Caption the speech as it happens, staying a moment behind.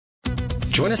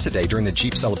Join us today during the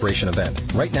Jeep Celebration event.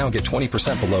 Right now, get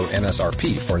 20% below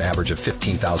MSRP for an average of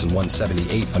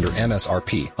 $15,178 under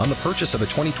MSRP on the purchase of a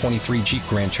 2023 Jeep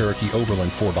Grand Cherokee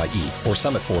Overland 4xE or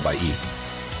Summit 4xE.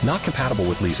 Not compatible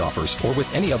with lease offers or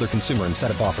with any other consumer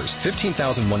incentive offers.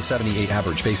 $15,178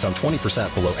 average based on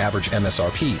 20% below average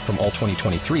MSRP from all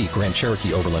 2023 Grand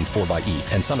Cherokee Overland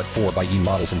 4xE and Summit 4xE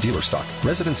models in dealer stock.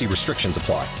 Residency restrictions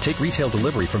apply. Take retail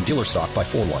delivery from dealer stock by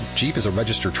 4/1. Jeep is a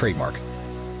registered trademark.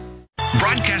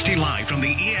 Broadcasting live from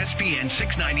the ESPN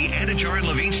 690 Anajar and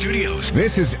Levine studios.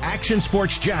 This is Action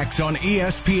Sports Jacks on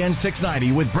ESPN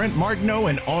 690 with Brent Martineau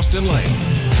and Austen Lane.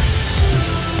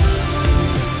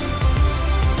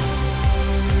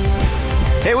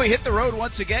 Hey, we hit the road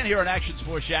once again here on Action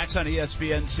Sports Jacks on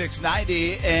ESPN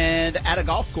 690 and at a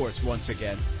golf course once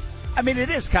again. I mean, it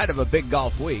is kind of a big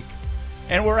golf week,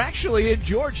 and we're actually in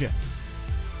Georgia.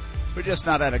 We're just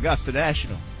not at Augusta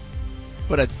National.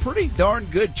 But a pretty darn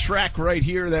good track right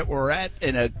here that we're at,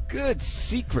 and a good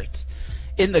secret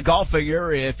in the golfing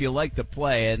area if you like to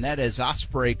play, and that is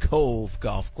Osprey Cove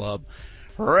Golf Club.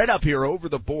 Right up here over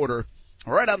the border,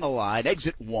 right on the line,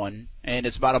 exit 1, and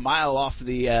it's about a mile off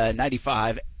the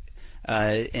 95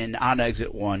 and on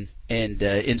exit 1 and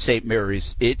in St.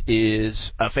 Mary's. It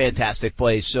is a fantastic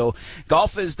place. So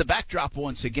golf is the backdrop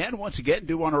once again. Once again,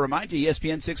 do want to remind you,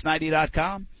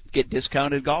 ESPN690.com. Get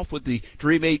discounted golf with the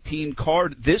Dream 18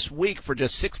 card this week for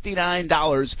just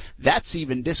 $69. That's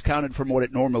even discounted from what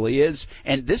it normally is.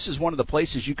 And this is one of the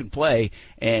places you can play,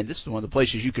 and this is one of the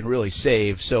places you can really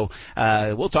save. So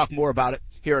we'll talk more about it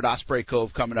here at Osprey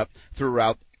Cove coming up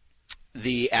throughout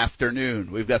the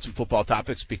afternoon. We've got some football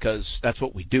topics because that's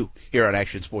what we do here on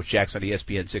Action Sports Jacks on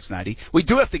ESPN 690. We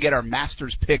do have to get our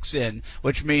Masters picks in,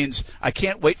 which means I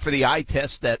can't wait for the eye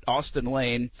test that Austen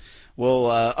Lane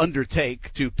will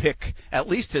undertake to pick at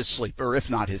least his sleeper, if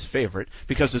not his favorite,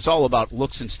 because it's all about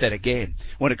looks instead of game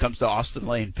when it comes to Austen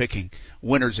Lane picking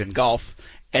winners in golf.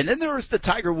 And then there was the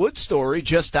Tiger Woods story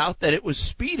just out that it was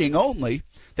speeding only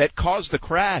that caused the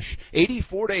crash.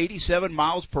 84 to 87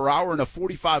 miles per hour in a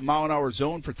 45-mile-an-hour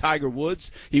zone for Tiger Woods.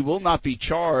 He will not be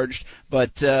charged,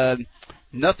 but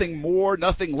nothing more,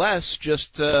 nothing less,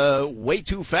 just way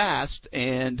too fast.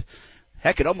 And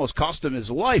heck, it almost cost him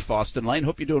his life, Austen Lane.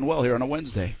 Hope you're doing well here on a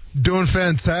Wednesday. Doing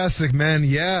fantastic, man.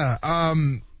 Yeah.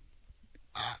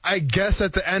 I guess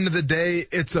at the end of the day,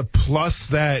 it's a plus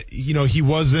that, he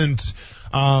wasn't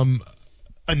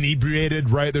inebriated,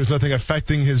 right? There's nothing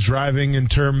affecting his driving in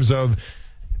terms of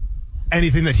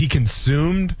anything that he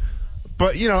consumed.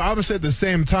 But, obviously at the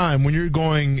same time, when you're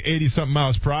going 80-something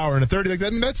miles per hour in a 30 like that, I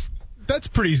mean, that's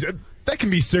pretty – that can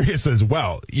be serious as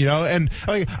well, And,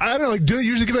 I don't know, do they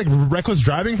usually get, reckless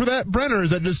driving for that, Brent, or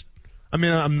is that just – I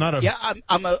mean, I'm not a – Yeah,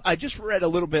 I just read a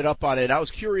little bit up on it. I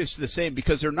was curious the same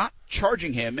because they're not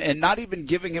charging him and not even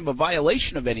giving him a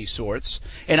violation of any sorts.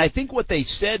 And I think what they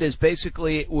said is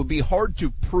basically it would be hard to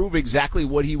prove exactly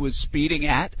what he was speeding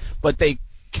at, but they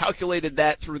calculated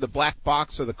that through the black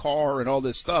box of the car and all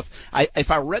this stuff.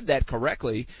 If I read that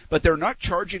correctly, but they're not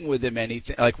charging with him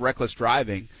anything like reckless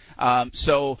driving.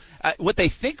 So what they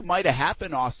think might have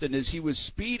happened, Austin, is he was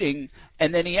speeding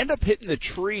and then he ended up hitting the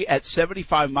tree at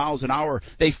 75 miles an hour.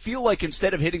 They feel like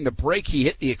instead of hitting the brake, he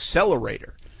hit the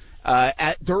accelerator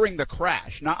during the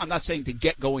crash. I'm not saying to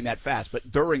get going that fast,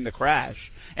 but during the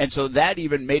crash. And so that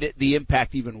even made the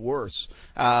impact even worse.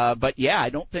 But yeah, I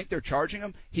don't think they're charging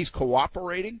him. He's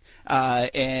cooperating,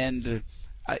 and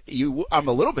I'm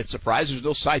a little bit surprised there's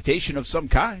no citation of some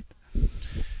kind.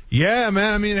 Yeah,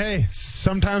 man. I mean, hey,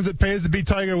 sometimes it pays to be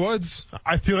Tiger Woods.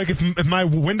 I feel like if my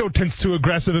window tint's too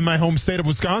aggressive in my home state of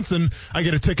Wisconsin, I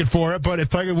get a ticket for it. But if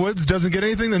Tiger Woods doesn't get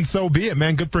anything, then so be it,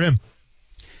 man. Good for him.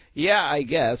 Yeah, I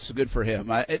guess. Good for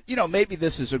him. Maybe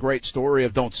this is a great story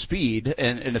of don't speed,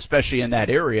 and especially in that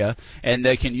area, and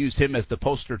they can use him as the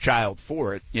poster child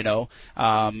for it,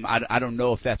 I don't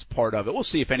know if that's part of it. We'll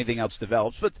see if anything else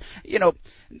develops. But,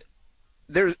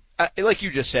 there's like you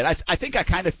just said, I think I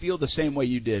kind of feel the same way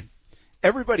you did.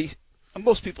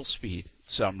 Most people speed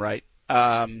some, right?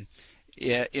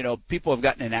 People have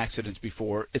gotten in accidents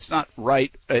before. It's not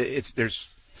right.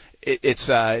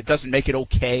 It doesn't make it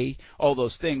okay, all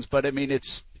those things. But, I mean,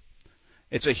 it's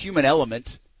a human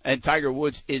element, and Tiger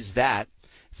Woods is that.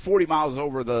 40 miles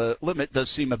over the limit does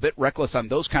seem a bit reckless on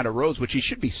those kind of roads, which he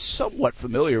should be somewhat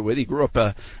familiar with. He grew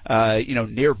up,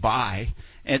 nearby.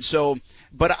 And so,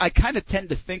 but I kind of tend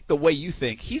to think the way you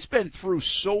think. He's been through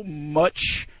so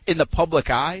much in the public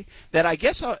eye that I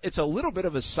guess it's a little bit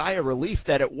of a sigh of relief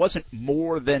that it wasn't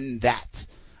more than that.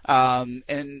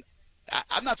 And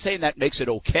I'm not saying that makes it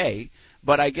okay,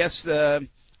 but I guess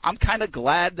I'm kind of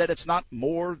glad that it's not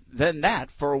more than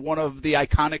that for one of the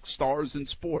iconic stars in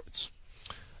sports.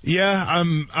 Yeah,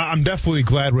 I'm definitely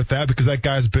glad with that because that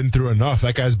guy's been through enough.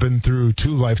 That guy's been through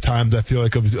 2 lifetimes, I feel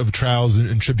like, of trials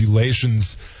and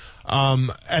tribulations.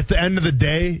 At the end of the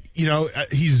day,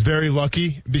 he's very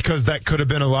lucky because that could have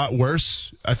been a lot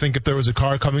worse. I think if there was a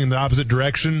car coming in the opposite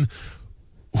direction,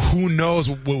 who knows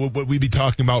what we'd be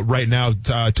talking about right now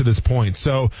to this point.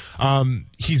 So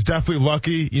he's definitely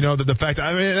lucky, that the fact,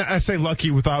 I say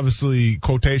lucky with obviously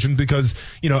quotations because,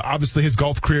 obviously his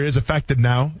golf career is affected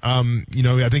now.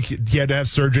 I think he had to have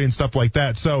surgery and stuff like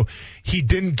that. So he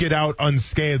didn't get out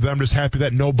unscathed, but I'm just happy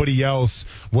that nobody else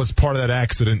was part of that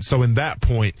accident. So in that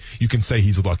point, you can say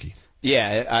he's lucky.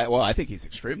 Yeah, I think he's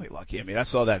extremely lucky. I mean, I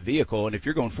saw that vehicle, and if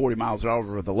you're going 40 miles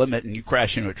over the limit and you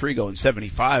crash into a tree going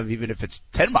 75, even if it's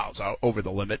 10 miles over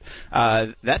the limit,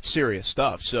 that's serious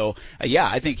stuff. So,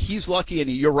 I think he's lucky,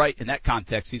 and you're right in that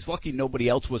context. He's lucky nobody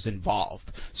else was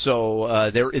involved.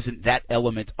 So there isn't that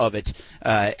element of it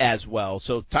as well.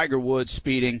 So Tiger Woods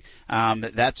speeding,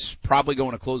 that's probably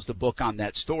going to close the book on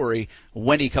that story.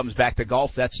 When he comes back to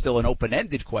golf, that's still an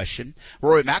open-ended question.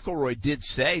 Rory McIlroy did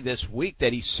say this week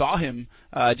that he saw him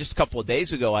just a couple of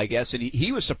days ago, I guess, and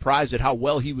he was surprised at how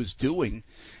well he was doing.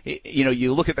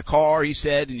 You look at the car, he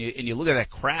said, and you look at that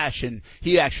crash, and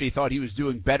he actually thought he was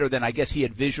doing better than I guess he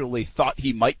had visually thought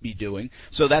he might be doing.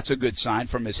 So that's a good sign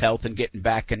from his health and getting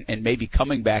back and maybe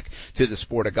coming back to the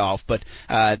sport of golf. But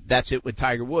that's it with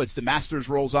Tiger Woods. The Masters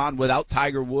rolls on without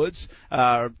Tiger Woods.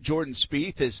 Jordan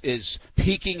Spieth is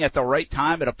peaking at the right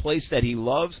time at a place that he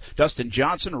loves. Dustin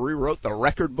Johnson rewrote the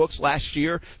record books last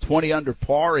year, 20 under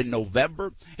par in November.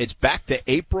 It's back to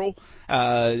April.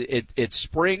 It's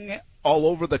spring all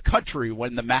over the country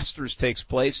when the Masters takes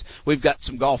place. We've got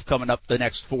some golf coming up the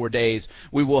next 4 days.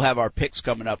 We will have our picks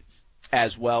coming up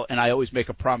as well. And I always make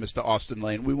a promise to Austin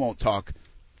Lane. We won't talk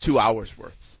 2 hours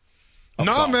worth. No,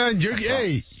 golf. Man,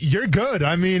 you're good.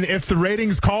 I mean, if the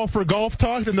ratings call for golf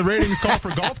talk, then the ratings call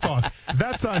for golf talk.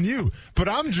 That's on you. But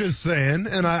I'm just saying,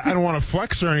 and I don't want to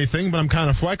flex or anything, but I'm kind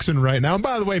of flexing right now. And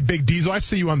by the way, Big Diesel, I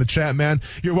see you on the chat, man.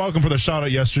 You're welcome for the shout out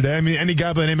yesterday. I mean, any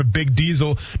guy by the name of Big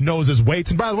Diesel knows his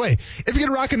weights. And by the way, if you get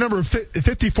a rocket number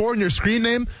 54 in your screen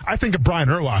name, I think of Brian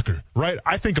Urlacher, right?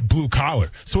 I think of Blue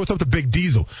Collar. So it's up to Big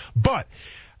Diesel. But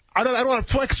I don't want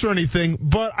to flex or anything,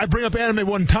 but I bring up anime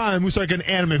one time, we start getting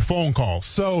anime phone calls.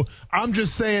 So I'm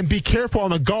just saying be careful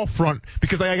on the golf front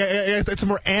because I got some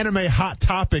more anime hot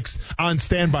topics on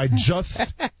standby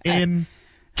just in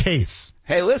case.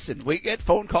 Hey, listen, we get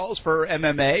phone calls for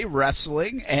MMA,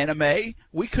 wrestling, anime.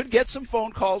 We could get some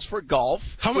phone calls for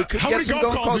golf. We could get some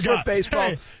phone calls for baseball.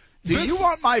 Hey, Do you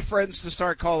want my friends to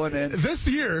start calling in? This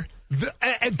year,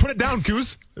 and put it down,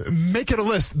 Goose, make it a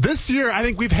list. This year, I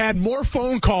think we've had more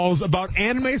phone calls about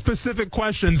anime-specific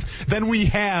questions than we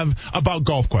have about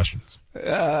golf questions.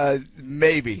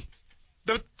 Maybe.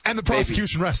 And the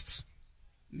prosecution rests.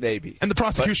 Maybe. And the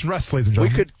prosecution rests, ladies and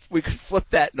gentlemen. We could flip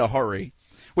that in a hurry.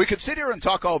 We could sit here and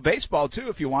talk all baseball, too,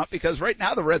 if you want, because right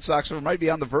now the Red Sox might be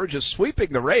on the verge of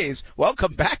sweeping the Rays.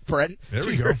 Welcome back, Brent. There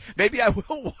we go. Maybe I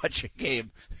will watch a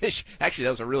game. Actually,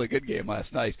 that was a really good game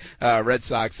last night, Red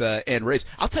Sox and Rays.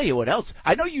 I'll tell you what else.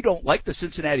 I know you don't like the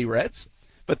Cincinnati Reds,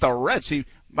 but the Reds, see,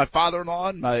 my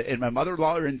father-in-law and my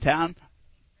mother-in-law are in town.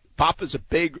 Papa's a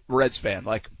big Reds fan,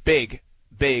 like big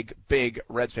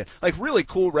Reds fan. Like really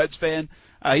cool Reds fan.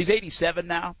 He's 87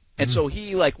 now. And so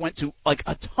he went to a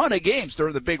ton of games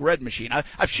during the Big Red Machine.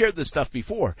 I've shared this stuff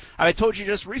before. I told you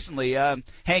just recently,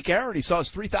 Hank Aaron, he saw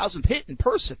his 3,000th hit in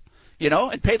person,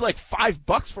 and paid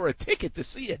 $5 for a ticket to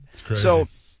see it. So,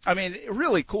 I mean,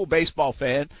 really cool baseball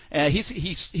fan. And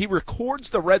he records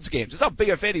the Reds games. That's how big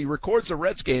a fan he records the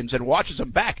Reds games and watches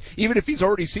them back, even if he's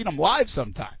already seen them live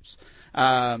sometimes.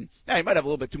 Now, he might have a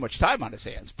little bit too much time on his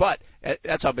hands, but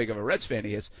that's how big of a Reds fan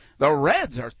he is. The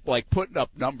Reds are putting up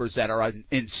numbers that are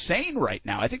insane right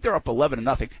now. I think they're up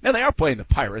 11-0. Now they are playing the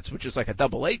Pirates, which is like a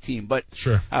AA team, but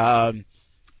sure.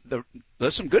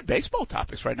 There's some good baseball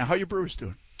topics right now. How are your Brewers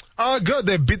doing? Good.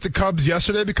 They beat the Cubs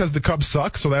yesterday because the Cubs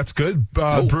suck, so that's good.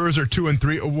 Brewers are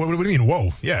 2-3. What do you mean?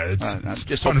 Whoa. Yeah, it's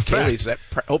just fun fact.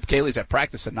 Hope Kaylee's at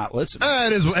practice and not listening.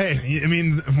 It is. Hey, I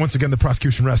mean, once again, the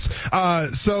prosecution rests.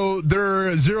 So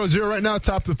they're 0-0 right now,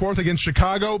 top of the fourth against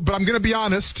Chicago. But I'm going to be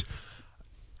honest.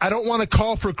 I don't want to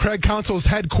call for Craig Counsell's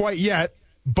head quite yet,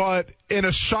 but in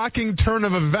a shocking turn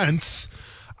of events,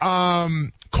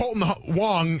 Colton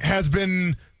Wong has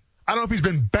been, I don't know if he's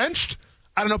been benched.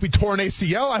 I don't know if he tore an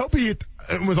ACL. I hope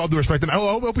with all due respect, I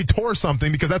hope he tore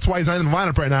something because that's why he's not in the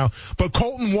lineup right now. But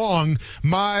Colton Wong,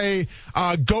 my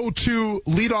go-to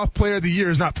leadoff player of the year,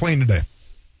 is not playing today.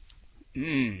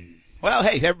 Well,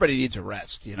 hey, everybody needs a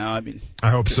rest, you know. I mean,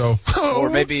 I hope so. Or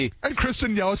maybe. And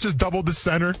Christian Yelich just doubled the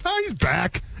center. Oh, he's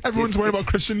back. Everyone's worried about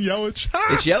Christian Yelich.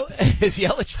 Is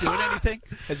Yelich doing anything?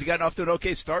 Has he gotten off to an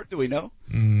okay start? Do we know?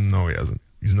 No, he hasn't.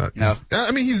 He's not. No.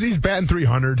 I mean, he's batting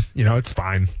 300. You know, it's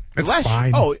fine. It's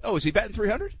fine. Oh, is he batting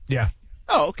 300? Yeah.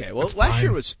 Oh, okay. Well, last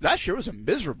year was a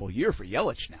miserable year for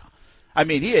Yelich now. I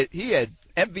mean, he had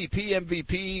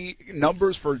MVP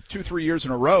numbers for 2-3 years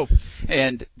in a row,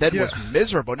 and that was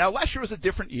miserable. Now, last year was a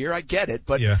different year. I get it,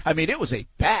 but I mean, it was a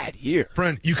bad year.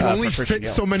 Brent, you can only fit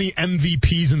so many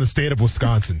MVPs in the state of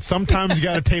Wisconsin. Sometimes you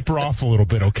got to taper off a little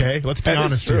bit. Okay, let's be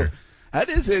honest here. That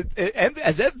is it.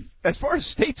 As far as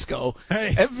states go,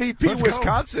 MVP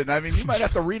Wisconsin. Go. I mean, you might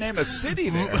have to rename a city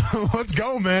there. Let's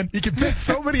go, man. You can fit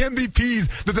so many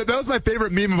MVPs. That was my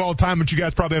favorite meme of all time, which you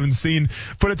guys probably haven't seen.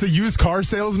 But it's a used car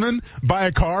salesman buy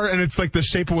a car, and it's like the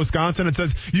shape of Wisconsin. It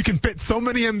says you can fit so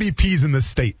many MVPs in this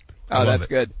state. Oh, that's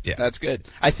good. Yeah, that's good.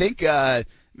 I think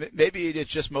maybe it's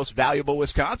just most valuable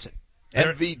Wisconsin.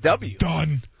 MVW.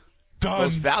 Done.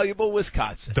 Most valuable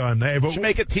Wisconsin. Done. Hey, but should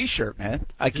make a T-shirt, man.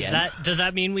 Again. Does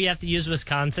that mean we have to use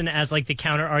Wisconsin as like the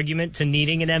counter argument to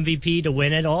needing an MVP to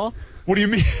win it all? What do you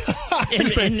mean?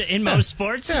 in most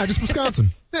sports? Yeah, just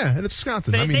Wisconsin. Yeah, and it's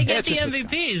Wisconsin. They get the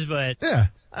MVPs, but yeah.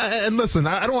 And listen,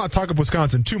 I don't want to talk up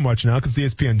Wisconsin too much now because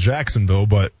it's ESPN Jacksonville,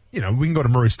 but you know we can go to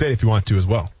Murray State if you want to as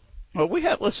well. Well, we've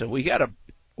got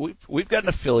an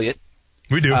affiliate.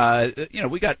 We do.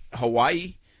 We got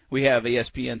Hawaii. We have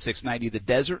ESPN 690 The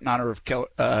Desert in honor of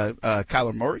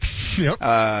Kyler Murray.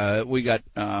 Yep. We got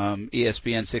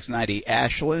ESPN 690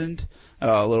 Ashland,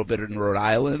 a little bit in Rhode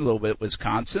Island, a little bit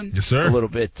Wisconsin. Yes, sir. A little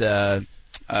bit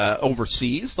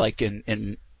overseas, like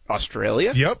in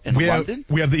Australia. Yep. In London.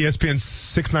 We have the ESPN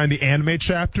 690 anime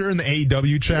chapter and the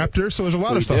AEW chapter, so there's a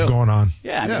lot of stuff going on.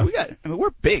 Yeah, I mean,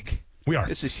 we're big. We are.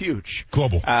 This is huge.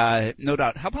 Global. No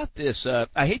doubt. How about this?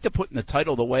 I hate to put in the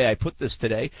title the way I put this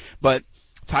today, but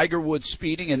Tiger Woods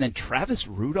speeding and then Travis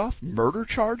Rudolph murder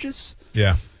charges?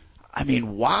 Yeah. I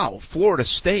mean, wow. Florida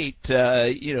State,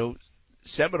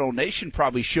 Seminole Nation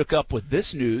probably shook up with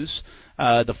this news.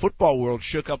 The football world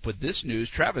shook up with this news.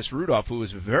 Travis Rudolph, who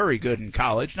was very good in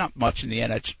college, not much in the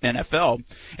NFL,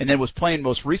 and then was playing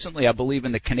most recently, I believe,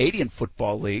 in the Canadian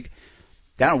Football League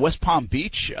down in West Palm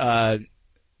Beach. Murder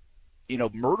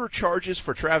charges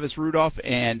for Travis Rudolph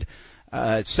and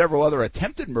several other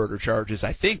attempted murder charges,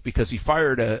 I think, because he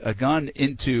fired a gun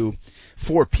into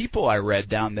 4 people I read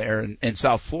down there in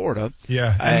South Florida.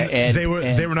 Yeah, and they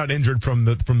were not injured from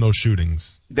those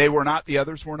shootings. They were not. The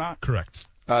others were not. Correct.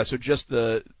 So just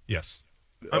the yes.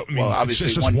 Obviously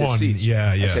it's just one one. deceased.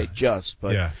 Yeah. I say just,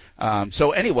 but yeah.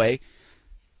 So anyway,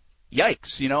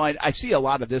 yikes! I see a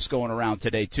lot of this going around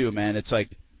today too, man. It's like,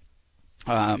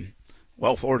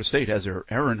 Florida State has their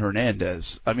Aaron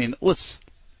Hernandez. I mean, let's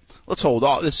hold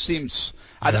on. This seems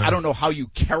I don't know how you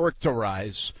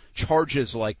characterize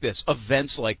charges like this,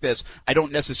 events like this. I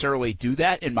don't necessarily do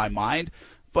that in my mind,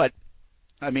 but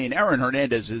I mean, Aaron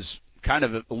Hernandez is kind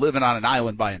of living on an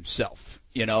island by himself,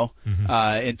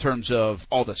 in terms of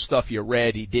all the stuff you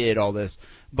read, he did all this.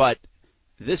 But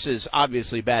this is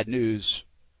obviously bad news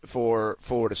for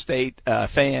Florida State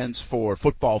fans, for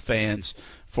football fans,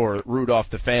 for Rudolph,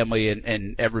 the family,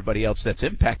 and everybody else that's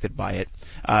impacted by it,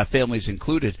 families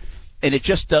included. And it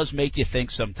just does make you think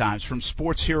sometimes, from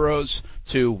sports heroes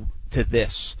to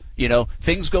this.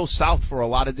 Things go south for a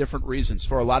lot of different reasons,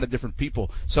 for a lot of different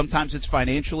people. Sometimes it's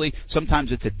financially,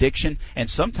 sometimes it's addiction, and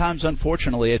sometimes,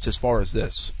 unfortunately, it's as far as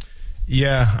this.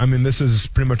 Yeah, I mean, this is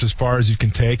pretty much as far as you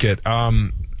can take it.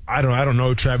 I don't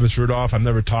know Travis Rudolph. I've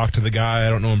never talked to the guy. I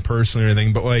don't know him personally or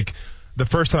anything, but like, the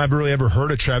first time I've really ever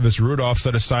heard of Travis Rudolph,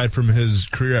 set aside from his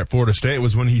career at Florida State,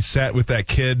 was when he sat with that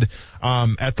kid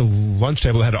at the lunch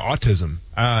table that had autism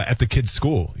at the kid's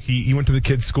school. He went to the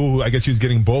kid's school. I guess he was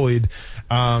getting bullied,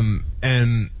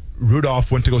 and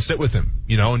Rudolph went to go sit with him,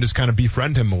 and just kind of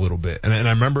befriend him a little bit. And I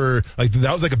remember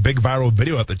that was like a big viral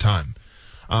video at the time.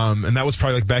 And that was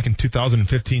probably like back in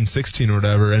 2015, 16 or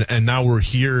whatever. And now we're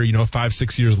here,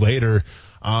 5-6 years later,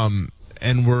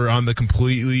 and we're on the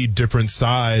completely different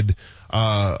side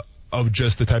of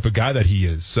just the type of guy that he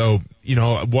is. So,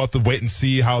 we'll have to wait and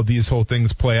see how these whole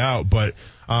things play out. But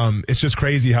it's just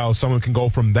crazy how someone can go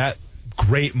from that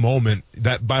great moment,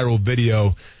 that viral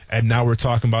video, and now we're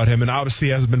talking about him. And obviously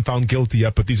he hasn't been found guilty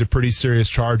yet, but these are pretty serious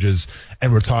charges,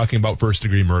 and we're talking about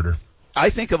first-degree murder. I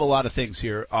think of a lot of things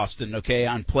here, Austin, okay,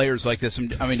 on players like this.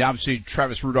 I mean, obviously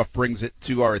Travis Rudolph brings it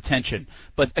to our attention.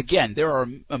 But, again, there are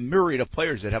a myriad of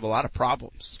players that have a lot of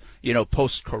problems,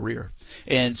 post-career.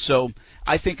 And so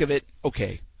I think of it,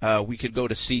 okay, we could go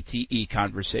to CTE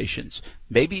conversations.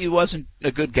 Maybe he wasn't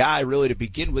a good guy really to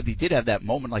begin with. He did have that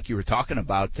moment like you were talking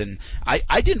about, and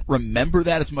I didn't remember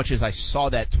that as much as I saw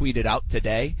that tweeted out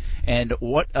today. And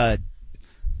what a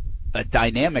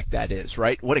dynamic that is,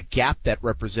 right? What a gap that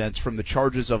represents from the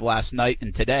charges of last night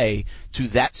and today to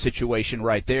that situation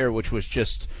right there, which was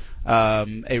just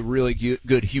a really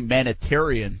good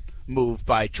humanitarian move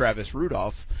by Travis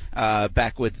Rudolph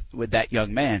back with that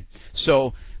young man.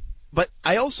 So, but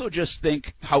I also just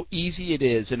think how easy it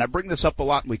is, and I bring this up a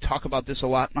lot, and we talk about this a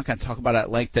lot. I'm not going to talk about it at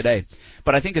length today,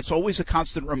 but I think it's always a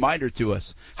constant reminder to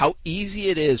us how easy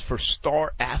it is for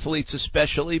star athletes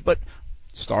especially, but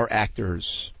star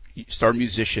actors, star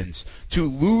musicians, to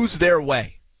lose their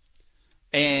way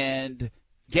and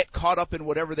get caught up in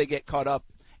whatever they get caught up.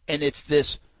 And it's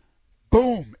this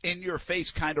boom in your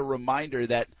face kind of reminder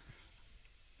that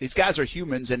these guys are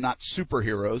humans and not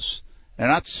superheroes. They're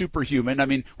not superhuman. I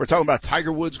mean, we're talking about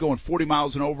Tiger Woods going 40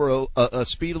 miles and over a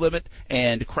speed limit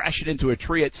and crashing into a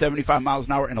tree at 75 miles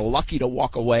an hour and lucky to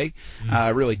walk away.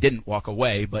 Really didn't walk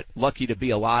away, but lucky to be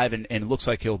alive and looks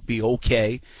like he'll be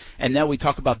okay. And now we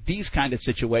talk about these kind of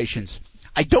situations.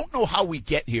 I don't know how we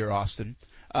get here, Austin,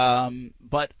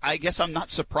 but I guess I'm not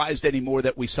surprised anymore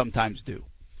that we sometimes do.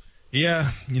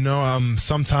 Yeah,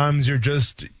 sometimes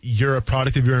you're a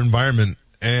product of your environment,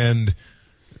 and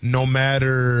no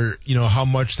matter, how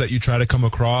much that you try to come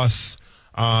across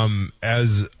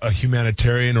as a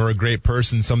humanitarian or a great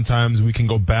person, sometimes we can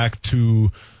go back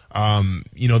to,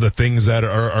 the things that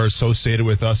are associated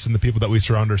with us and the people that we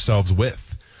surround ourselves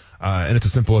with. And it's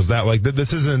as simple as that. Like,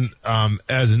 this isn't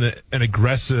as an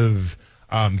aggressive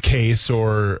case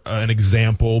or an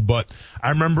example, but I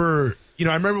remember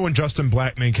when Justin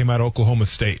Blackman came out of Oklahoma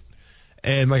State.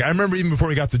 And, I remember even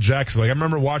before he got to Jacksonville, I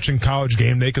remember watching College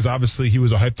Game Day because obviously he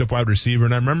was a hyped-up wide receiver.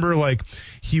 And I remember,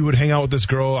 he would hang out with this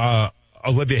girl,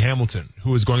 Olivia Hamilton,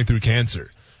 who was going through cancer.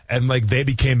 And, they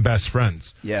became best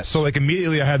friends. Yes. So,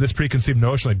 immediately I had this preconceived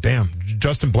notion, damn,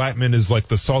 Justin Blackman is,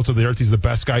 the salt of the earth. He's the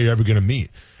best guy you're ever going to meet.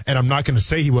 And I'm not going to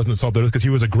say he wasn't the salt of the earth because he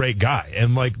was a great guy.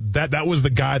 And, that was the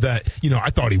guy that,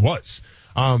 I thought he was.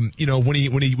 When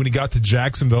he got to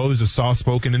Jacksonville, he was a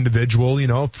soft-spoken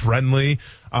individual, friendly,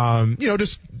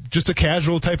 just a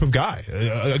casual type of guy,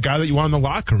 a guy that you want in the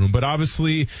locker room. But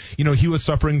obviously, he was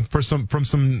suffering from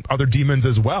some other demons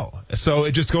as well. So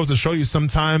it just goes to show you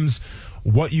sometimes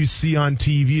what you see on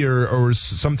TV or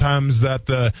sometimes that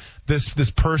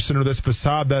this person or this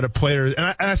facade that a player,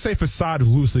 and I say facade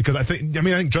loosely because I think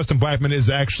Justin Blackman is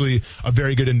actually a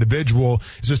very good individual.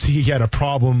 It's just he had a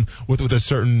problem with a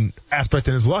certain aspect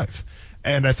in his life.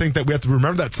 And I think that we have to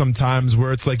remember that sometimes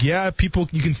where it's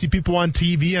you can see people on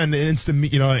TV and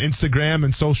Instagram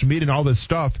and social media and all this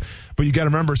stuff, but you got to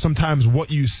remember sometimes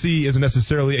what you see isn't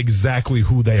necessarily exactly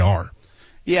who they are.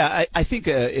 Yeah, I think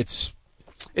it's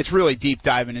really deep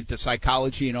diving into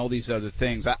psychology and all these other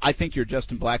things. I think you're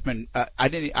Justin Blackman.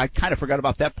 I kind of forgot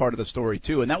about that part of the story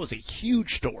too, and that was a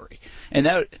huge story. And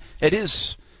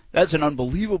that's an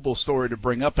unbelievable story to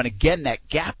bring up. And again, that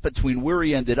gap between where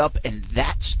he ended up and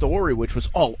that story, which was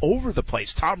all over the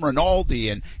place. Tom Rinaldi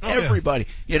and everybody.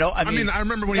 Yeah. I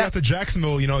remember when he got to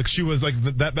Jacksonville, she was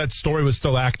that story was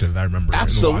still active. I remember.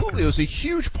 Absolutely, it was a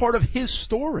huge part of his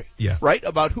story. Yeah. Right,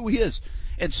 about who he is.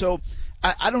 And so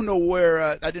I don't know where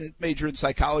I didn't major in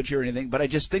psychology or anything, but I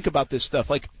just think about this stuff.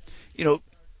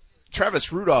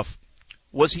 Travis Rudolph,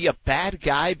 was he a bad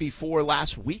guy before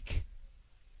last week?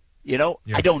 Yeah.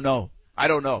 I don't know.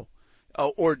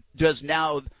 Or does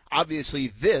now, obviously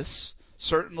this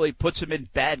certainly puts him in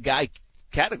bad guy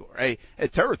category,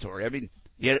 territory.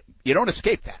 You don't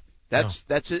escape that. That's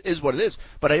what it is.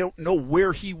 But I don't know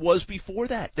where he was before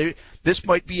that. This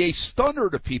might be a stunner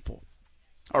to people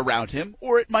around him,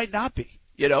 or it might not be.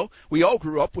 We all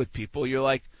grew up with people. You're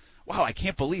like, wow, I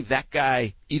can't believe that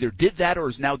guy either did that or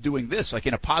is now doing this,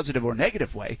 in a positive or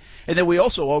negative way. And then we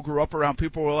also all grew up around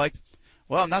people who were like,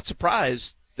 well, I'm not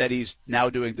surprised that he's now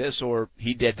doing this or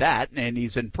he did that and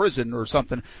he's in prison or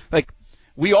something.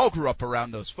 We all grew up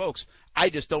around those folks. I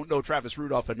just don't know Travis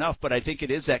Rudolph enough, but I think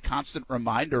it is that constant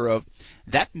reminder of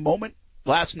that moment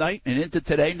last night and into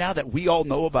today now that we all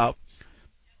know about,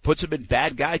 puts him in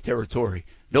bad guy territory.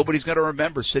 Nobody's going to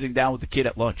remember sitting down with the kid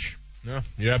at lunch. No,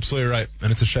 you're absolutely right,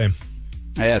 and it's a shame.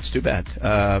 Yeah, it's too bad.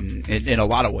 In a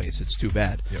lot of ways, it's too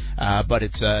bad. Yep. But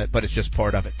it's just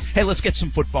part of it. Hey, let's get some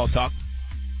football talk.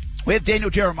 We have Daniel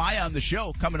Jeremiah on the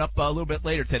show coming up a little bit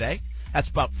later today. That's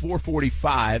about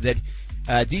 4:45 that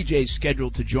DJ's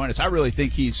scheduled to join us. I really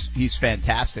think he's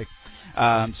fantastic.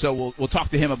 So we'll talk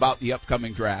to him about the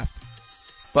upcoming draft.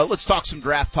 But let's talk some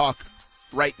draft talk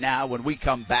right now when we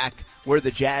come back, where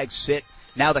the Jags sit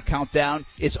Now the countdown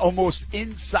is almost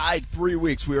inside 3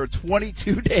 weeks. We are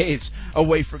 22 days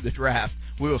away from the draft.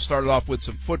 We will start it off with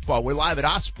some football. We're live at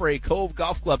Osprey Cove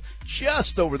Golf Club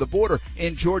just over the border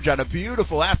in Georgia on a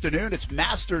beautiful afternoon. It's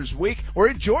Masters Week. We're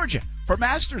in Georgia for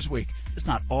Masters Week. It's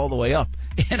not all the way up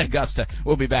in Augusta.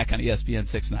 We'll be back on ESPN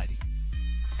 690.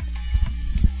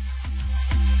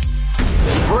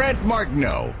 Brent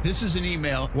Martineau. This is an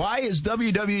email. Why is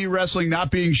WWE Wrestling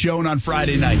not being shown on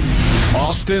Friday night?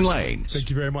 Austin Lane. Thank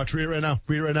you very much. Read it right now.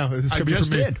 This I could be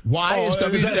just for me. did. Why is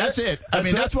WWE? That's it.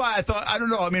 That's why I thought, I don't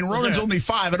know. I mean, Roman's only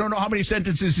 5. I don't know how many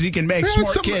sentences he can make.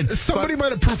 Smart kid. Somebody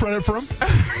might have proofread it for him.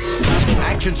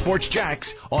 Action Sports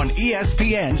Jacks on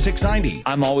ESPN 690.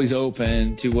 I'm always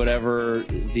open to whatever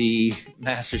the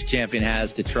Masters champion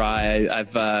has to try.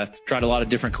 I've tried a lot of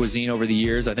different cuisine over the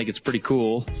years. I think it's pretty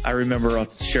cool. I remember, I'll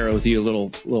share with you a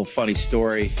little funny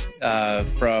story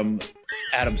from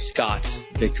Adam Scott's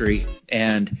victory.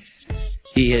 And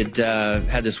he had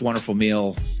had this wonderful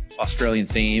meal, Australian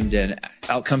themed, and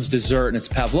out comes dessert, and it's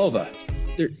pavlova.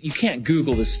 You can't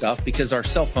Google this stuff because our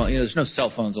cell phone, there's no cell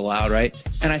phones allowed, right?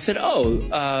 And I said,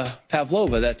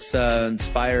 pavlova, that's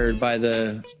inspired by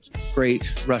the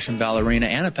great Russian ballerina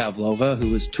Anna Pavlova,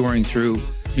 who was touring through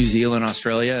New Zealand,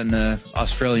 Australia, and the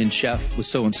Australian chef was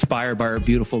so inspired by her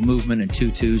beautiful movement and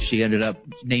tutus, she ended up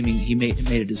he made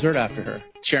a dessert after her.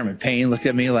 Chairman Payne looked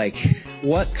at me like,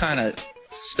 what kind of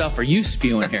stuff are you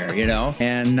spewing here,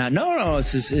 And no,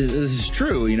 this is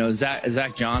true.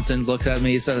 Zach Johnson looks at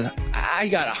me and says, I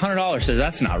got $100. Says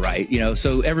that's not right.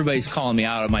 So everybody's calling me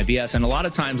out of my BS, and a lot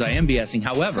of times I am BSing.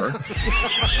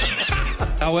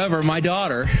 However, my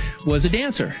daughter was a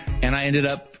dancer, and I ended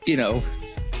up,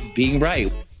 being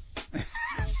right.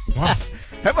 Wow.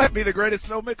 That might be the greatest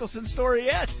Phil Mickelson story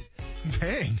yet.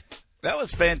 Dang. That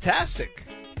was fantastic.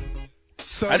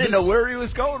 So I didn't know where he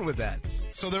was going with that.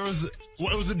 So there was,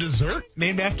 what was a dessert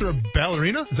named after a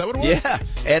ballerina? Is that what it was? Yeah,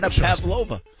 Anna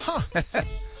Pavlova. Huh.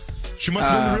 She must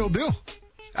have been the real deal.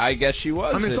 I guess she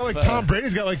was. I mean, it's not like Tom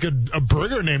Brady's got like a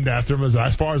burger named after him,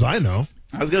 as far as I know.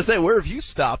 I was going to say, where have you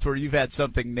stopped where you've had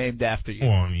something named after you?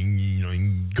 Well, I mean, you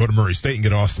can go to Murray State and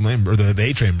get Austin Lane, or the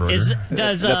A-Train burger.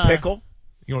 The pickle?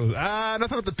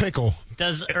 Nothing with the pickle.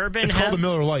 Does Urban it's called the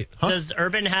Miller Lite. Huh? Does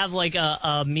Urban have like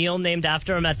a meal named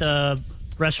after him at the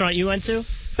restaurant you went to?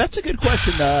 That's a good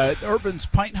question. Urban's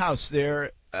Pint House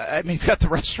there. He's got the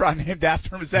restaurant named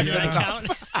after him. Is that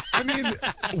count? I mean,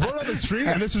 word on the street,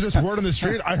 and this is just word on the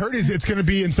street. I heard it's going to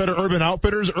be, instead of Urban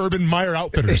Outfitters, Urban Meyer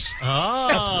Outfitters.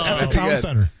 At the town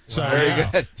center. So, very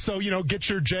good. So, get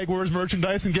your Jaguars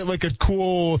merchandise and get like a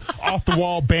cool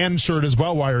off-the-wall band shirt as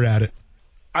well while you're at it.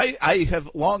 I have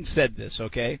long said this,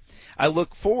 okay? I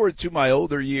look forward to my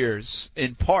older years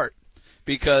in part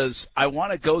because I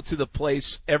want to go to the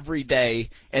place every day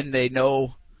and they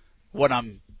know what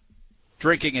I'm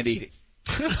drinking and eating.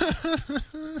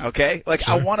 Okay? Like,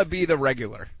 sure. I want to be the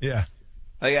regular. Yeah.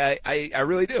 Like, I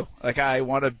really do. Like, I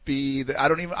want to be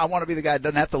I want to be the guy that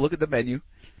doesn't have to look at the menu,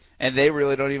 and they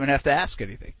really don't even have to ask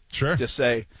anything. Sure. Just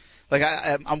say, like,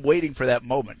 I'm waiting for that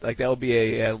moment. Like, that will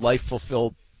be a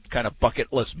life-fulfilled kind of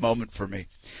bucket list moment for me.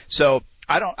 So,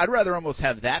 I'd rather almost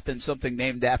have that than something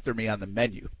named after me on the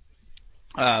menu.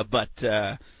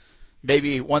 But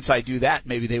maybe once I do that,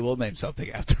 maybe they will name something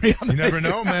after me on the menu. You never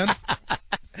know, man.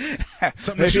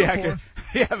 Something maybe to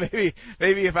shoot for.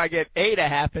 Maybe if I get A to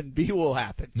happen, B will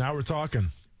happen. Now we're talking.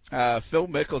 Phil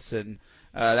Mickelson,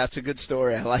 that's a good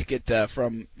story. I like it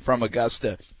from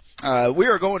Augusta. We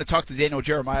are going to talk to Daniel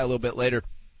Jeremiah a little bit later.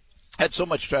 Had so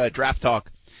much draft talk,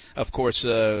 of course,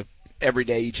 every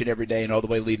day, each and every day, and all the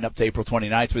way leading up to April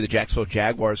 29th for the Jacksonville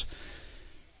Jaguars.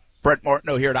 Brent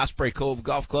Martineau here at Osprey Cove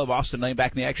Golf Club, Austin Lane,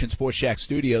 back in the Action Sports Shack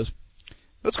studios.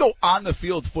 Let's go on the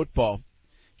field football.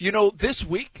 This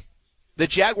week, the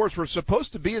Jaguars were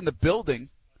supposed to be in the building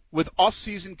with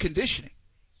off-season conditioning.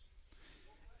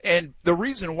 And the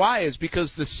reason why is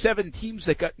because the 7 teams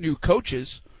that got new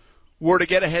coaches were to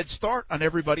get a head start on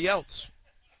everybody else.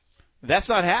 That's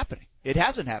not happening. It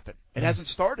hasn't happened. It hasn't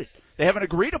started. They haven't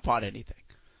agreed upon anything.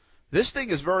 This thing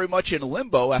is very much in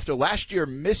limbo after last year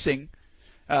missing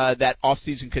that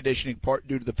off-season conditioning part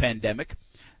due to the pandemic,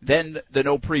 then the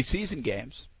no preseason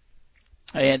games.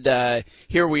 And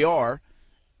here we are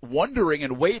wondering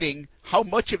and waiting how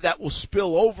much of that will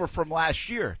spill over from last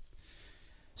year.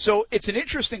 So it's an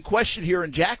interesting question here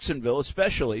in Jacksonville,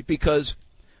 especially because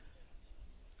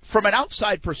from an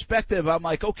outside perspective, I'm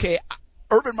like, okay,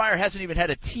 Urban Meyer hasn't even had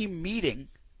a team meeting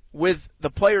with the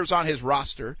players on his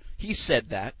roster. He said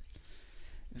that.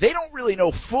 They don't really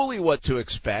know fully what to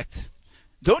expect.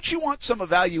 don't you want some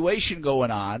evaluation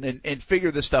going on and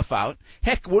figure this stuff out?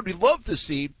 Heck, would we love to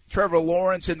see Trevor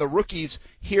Lawrence and the rookies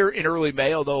here in early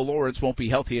May, although Lawrence won't be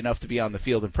healthy enough to be on the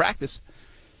field in practice.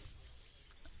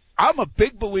 I'm a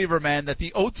big believer, man, that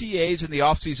the OTAs in the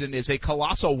offseason is a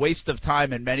colossal waste of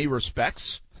time in many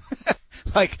respects.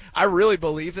 Like, I really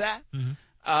believe that. Mm-hmm.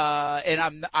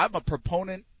 And I'm a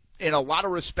proponent in a lot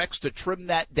of respects to trim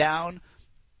that down,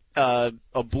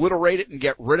 obliterate it and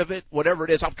get rid of it, whatever it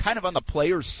is. I'm kind of on the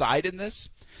player's side in this.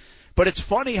 But it's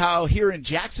funny how here in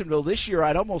Jacksonville this year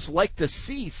I'd almost like to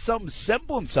see some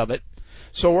semblance of it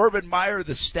so Urban Meyer,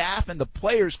 the staff, and the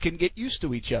players can get used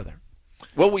to each other.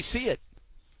 Will we see it?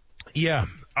 Yeah.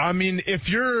 I mean,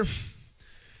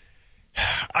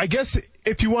 I guess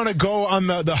if you want to go on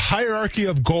the hierarchy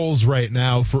of goals right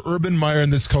now for Urban Meyer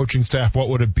and this coaching staff, what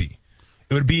would it be?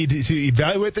 It would be to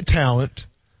evaluate the talent,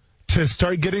 to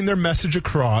start getting their message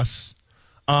across,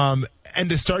 and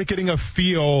to start getting a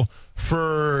feel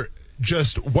for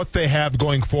just what they have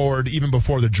going forward even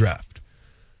before the draft.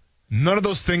 None of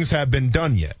those things have been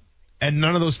done yet. And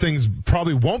none of those things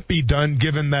probably won't be done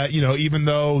given that, even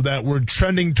though that we're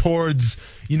trending towards,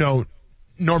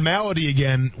 normality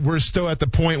again, we're still at the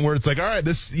point where it's like, all right,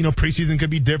 this, preseason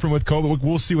could be different with COVID.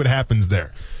 We'll see what happens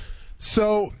there.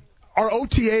 So are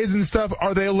OTAs and stuff,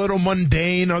 are they a little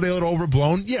mundane? Are they a little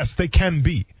overblown? Yes, they can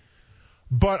be.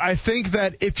 But I think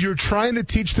that if you're trying to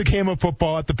teach the game of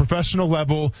football at the professional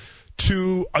level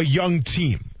to a young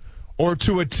team or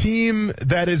to a team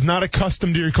that is not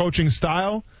accustomed to your coaching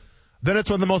style, then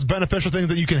it's one of the most beneficial things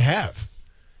that you can have.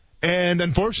 And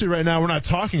unfortunately right now we're not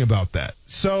talking about that.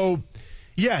 So,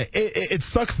 yeah, it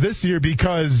sucks this year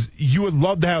because you would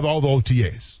love to have all the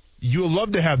OTAs. You would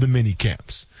love to have the mini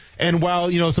camps. And while,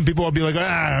 some people will be like,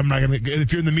 I'm not going to,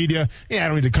 if you're in the media, I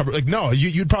don't need to cover. Like, no,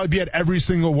 you'd probably be at every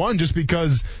single one just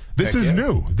because this is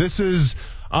new. This is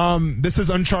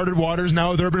uncharted waters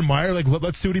now with Urban Meyer. Like,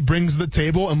 let's see what he brings to the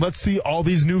table, and let's see all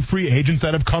these new free agents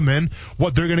that have come in,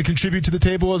 what they're going to contribute to the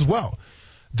table as well.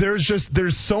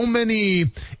 There's so many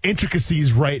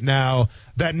intricacies right now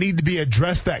that need to be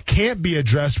addressed that can't be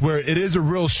addressed, where it is a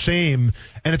real shame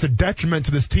and it's a detriment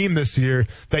to this team this year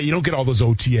that you don't get all those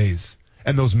OTAs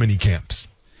and those mini camps.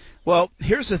 Well,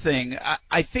 here's the thing.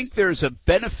 I think there's a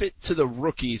benefit to the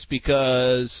rookies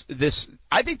because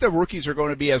I think the rookies are going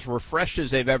to be as refreshed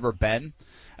as they've ever been,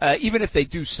 even if they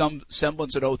do some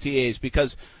semblance of OTAs,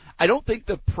 because I don't think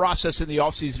the process in the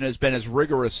offseason has been as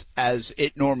rigorous as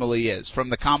it normally is, from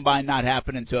the combine not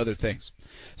happening to other things.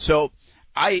 So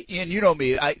and you know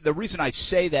me, the reason I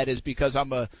say that is because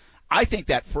I think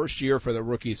that first year for the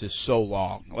rookies is so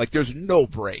long. Like, there's no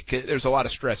break. There's a lot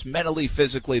of stress, mentally,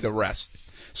 physically, the rest.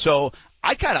 So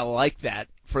I kind of like that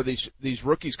for these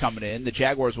rookies coming in. The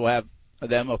Jaguars will have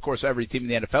them. Of course, every team in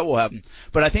the NFL will have them.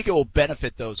 But I think it will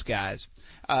benefit those guys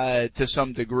to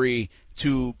some degree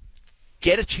to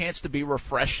get a chance to be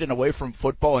refreshed and away from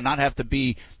football and not have to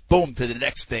be, boom, to the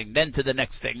next thing, then to the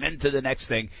next thing, then to the next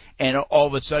thing. And all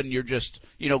of a sudden you're just,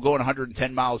 going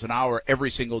 110 miles an hour every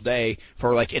single day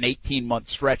for like an 18-month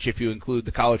stretch if you include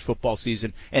the college football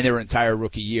season and their entire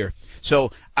rookie year. So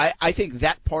I think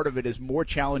that part of it is more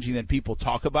challenging than people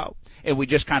talk about, and we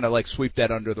just kind of like sweep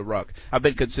that under the rug. I've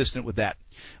been consistent with that.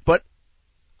 But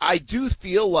I do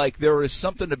feel like there is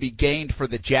something to be gained for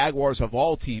the Jaguars of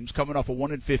all teams coming off a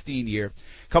 1-15 year,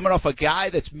 coming off a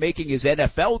guy that's making his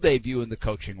NFL debut in the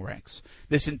coaching ranks,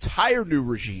 this entire new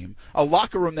regime, a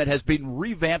locker room that has been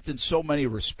revamped in so many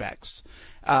respects,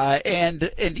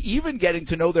 and even getting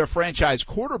to know their franchise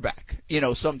quarterback,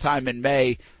 sometime in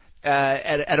May,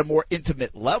 at a more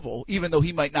intimate level, even though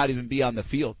he might not even be on the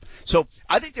field. So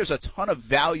I think there's a ton of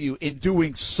value in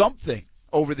doing something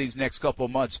over these next couple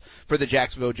of months for the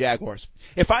Jacksonville Jaguars.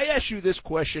 If I ask you this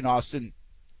question, Austin,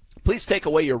 please take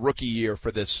away your rookie year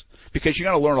for this, because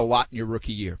you're going to learn a lot in your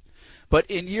rookie year. But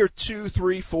in year 2,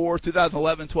 3, 4,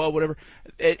 2011, 12, whatever,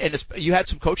 and you had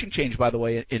some coaching change, by the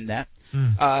way, in that.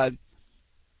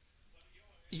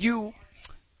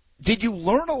 Did you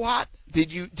learn a lot?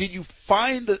 Did you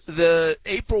find the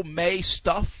April, May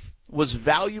stuff was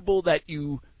valuable that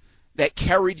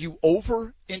carried you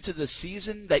over into the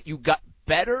season, that you got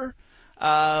better?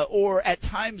 Or at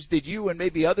times did you and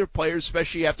maybe other players,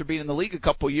 especially after being in the league a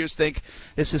couple of years, think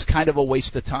this is kind of a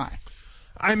waste of time?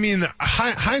 I mean,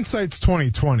 hindsight's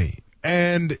 20/20.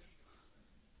 And,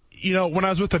 when I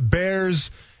was with the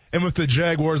Bears and with the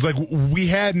Jaguars, like, we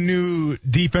had new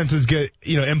defenses get,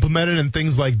 implemented and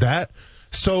things like that.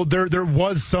 So there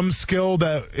was some skill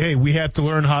that, hey, we have to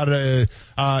learn how to,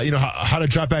 how to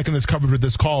drop back in this coverage with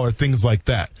this call or things like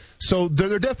that. So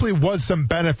there definitely was some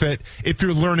benefit if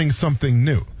you're learning something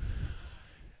new.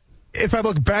 if I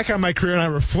look back on my career and I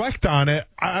reflect on it,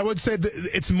 I would say that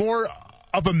it's more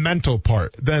of a mental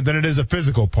part than it is a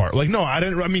physical part. Like, no, I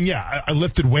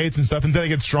lifted weights and stuff, and did I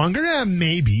get stronger? Yeah,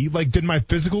 maybe. Like, did my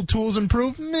physical tools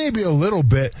improve? Maybe a little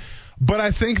bit. But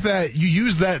I think that you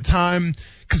use that time,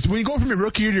 because when you go from your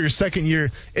rookie year to your second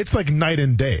year, it's like night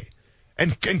and day.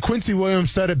 And Quincy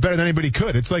Williams said it better than anybody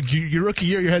could. It's like your rookie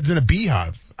year, your head's in a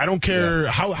beehive. I don't care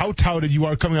how touted you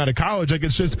are coming out of college. Like,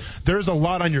 it's just, there's a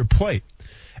lot on your plate.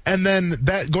 And then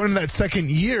going into that second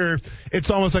year,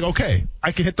 it's almost like, okay,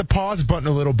 I can hit the pause button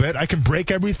a little bit. I can break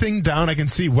everything down. I can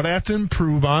see what I have to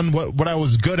improve on, what I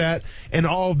was good at, and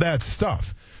all of that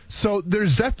stuff. So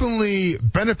there's definitely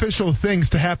beneficial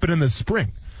things to happen in the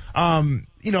spring.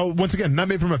 Once again, not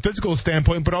maybe from a physical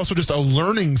standpoint, but also just a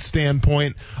learning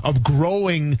standpoint of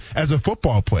growing as a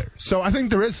football player. So I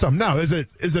think there is some. Now, is it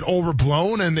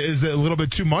overblown and is it a little bit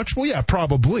too much? Well, yeah,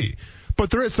 probably. But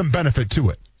there is some benefit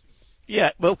to it.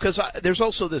 Yeah, well, because there's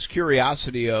also this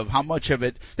curiosity of how much of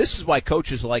it – this is why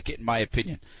coaches like it, in my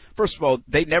opinion. First of all,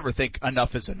 they never think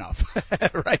enough is enough,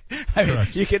 right? I mean,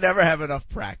 you can never have enough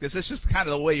practice. It's just kind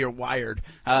of the way you're wired.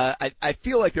 I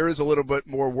feel like there is a little bit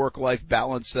more work-life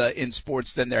balance in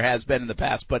sports than there has been in the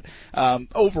past. But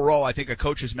overall, I think a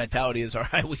coach's mentality is, all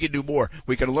right, we can do more.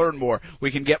 We can learn more.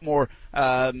 We can get more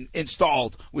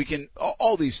installed. We can –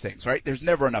 all these things, right? There's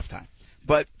never enough time.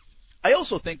 But I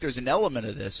also think there's an element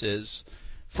of this is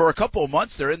for a couple of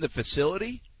months they're in the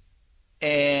facility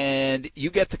and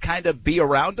you get to kind of be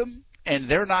around them and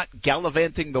they're not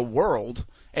gallivanting the world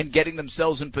and getting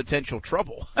themselves in potential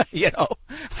trouble. I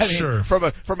mean, sure. From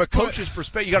a coach's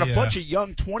perspective, you got a bunch of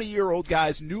young 20-year-old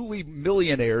guys, newly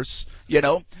millionaires,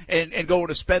 and going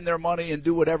to spend their money and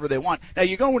do whatever they want. Now,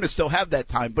 you're going to still have that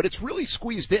time, but it's really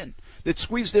squeezed in. It's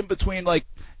squeezed in between like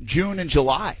June and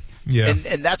July. Yeah.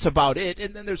 And that's about it.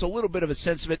 And then there's a little bit of a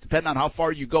sense of it depending on how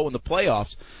far you go in the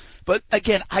playoffs. But,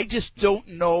 again, I just don't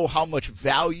know how much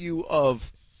value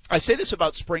of – I say this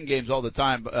about spring games all the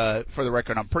time, for the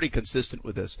record. I'm pretty consistent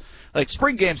with this. Like,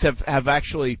 spring games have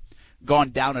actually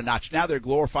gone down a notch. Now they're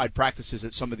glorified practices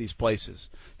at some of these places.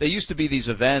 They used to be these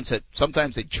events that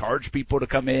sometimes they'd charge people to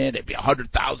come in. It'd be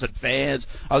 100,000 fans.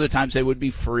 Other times they would be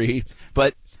free.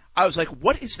 But I was like,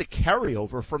 what is the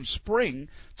carryover from spring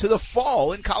to the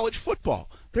fall in college football?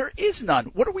 There is none.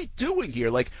 What are we doing here?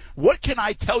 Like, what can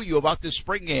I tell you about this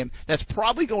spring game that's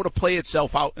probably going to play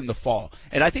itself out in the fall?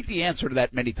 And I think the answer to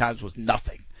that many times was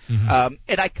nothing. Mm-hmm.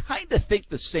 And I kind of think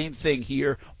the same thing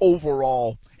here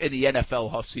overall in the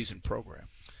NFL offseason program.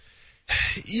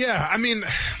 Yeah, I mean,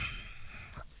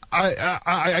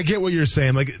 I get what you're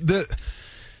saying. Like,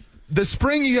 the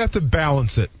spring, you have to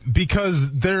balance it because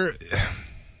they're –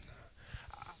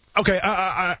 okay,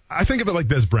 I think of it like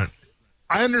this, Brent.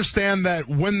 I understand that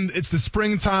when it's the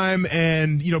springtime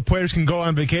and, players can go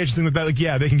on vacation, things like that, like,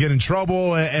 yeah, they can get in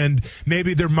trouble and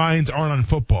maybe their minds aren't on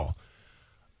football.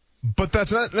 But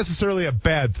that's not necessarily a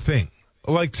bad thing.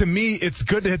 Like, to me, it's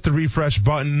good to hit the refresh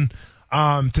button,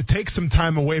 to take some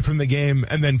time away from the game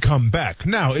and then come back.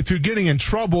 Now, if you're getting in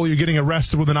trouble, you're getting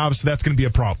arrested, well, then obviously that's going to be a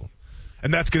problem.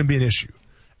 And that's going to be an issue.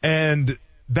 And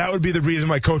that would be the reason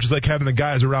why coaches like having the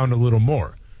guys around a little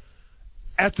more.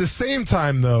 At the same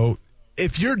time, though,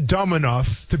 if you're dumb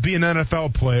enough to be an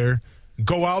NFL player,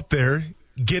 go out there,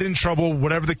 get in trouble,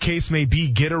 whatever the case may be,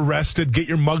 get arrested, get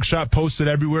your mugshot posted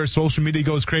everywhere, social media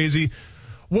goes crazy,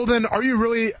 well then are you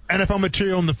really NFL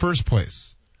material in the first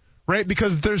place? Right?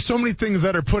 Because there's so many things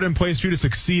that are put in place for you to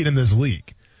succeed in this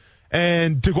league.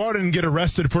 And to go out and get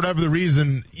arrested for whatever the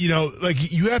reason, you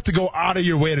have to go out of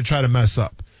your way to try to mess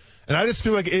up. And I just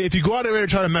feel like if you go out of your way to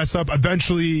try to mess up,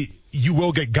 eventually you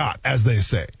will get got, as they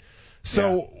say.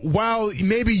 So while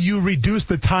maybe you reduce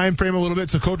the time frame a little bit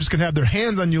so coaches can have their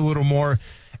hands on you a little more,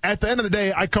 at the end of the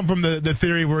day, I come from the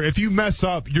theory where if you mess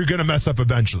up, you're going to mess up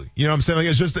eventually. You know what I'm saying?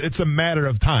 Like, it's a matter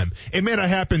of time. It may not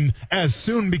happen as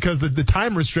soon because the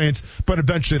time restraints, but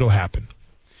eventually it'll happen.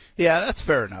 Yeah, that's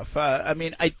fair enough. I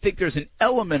mean, I think there's an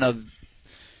element of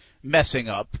messing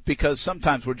up because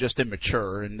sometimes we're just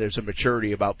immature, and there's a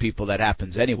maturity about people that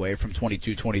happens anyway from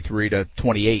 22, 23 to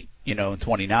 28, and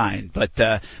 29. But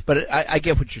I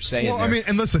get what you're saying. Well, there. I mean,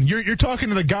 and listen, you're talking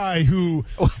to the guy who,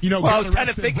 well, I was kind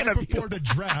of thinking right of before the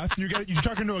draft. You're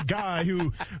talking to a guy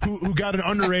who got an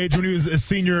underage when he was a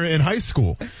senior in high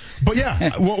school. But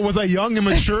yeah, was I young and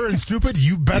mature and stupid?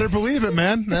 You better believe it,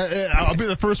 man. I'll be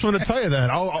the first one to tell you that.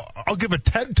 I'll give a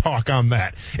TED talk on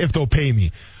that if they'll pay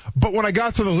me. But when I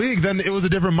got to the league, then it was a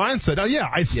different mindset. Now, yeah,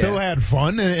 I still had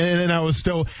fun, and I was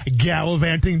still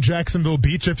gallivanting Jacksonville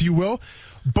Beach, if you will.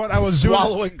 But I was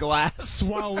swallowing glass.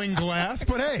 Swallowing glass.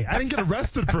 But hey, I didn't get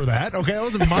arrested for that. Okay, that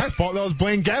wasn't my fault. That was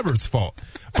Blaine Gabbert's fault.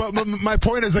 But my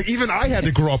point is, like, even I had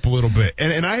to grow up a little bit,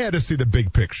 and I had to see the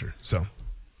big picture. So.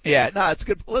 Yeah, no, it's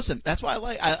good. Listen, that's why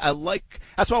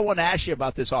that's why I want to ask you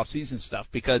about this off-season stuff,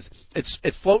 because it's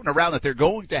floating around that they're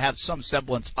going to have some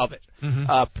semblance of it.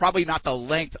 Probably not the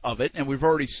length of it, and we've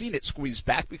already seen it squeezed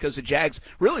back because the Jags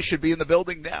really should be in the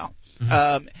building now.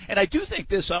 And I do think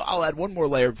this, I'll add one more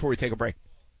layer before we take a break.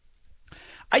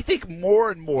 I think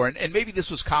more and more, and maybe this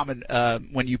was common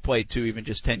when you played too, even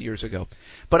just 10 years ago,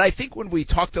 but I think when we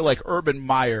talk to like Urban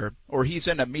Meyer, or he's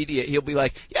in a media, he'll be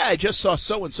like, yeah, I just saw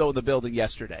so-and-so in the building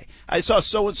yesterday. I saw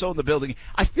so-and-so in the building.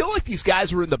 I feel like these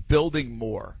guys are in the building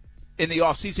more in the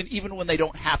off-season, even when they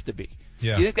don't have to be.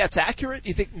 Yeah. You think that's accurate?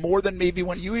 You think more than maybe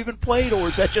when you even played, or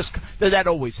is that just that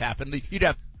always happened? You'd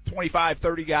have 25,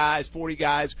 30 guys, 40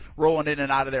 guys rolling in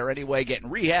and out of there anyway, getting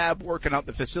rehab, working out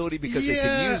the facility because they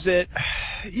can use it.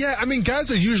 Yeah, I mean, guys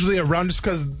are usually around just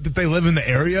because they live in the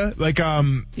area. Like,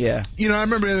 yeah. You know, I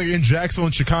remember in Jacksonville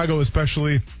and Chicago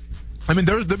especially, I mean,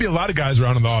 there'd be a lot of guys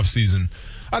around in the off season.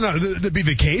 I don't know, there'd be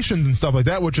vacations and stuff like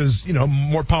that, which is, you know,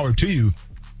 more power to you.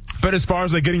 But as far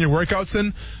as like getting your workouts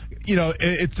in, you know,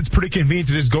 it's pretty convenient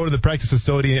to just go to the practice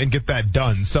facility and get that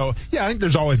done. So, yeah, I think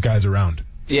there's always guys around.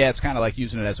 Yeah, it's kind of like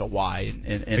using it as a Y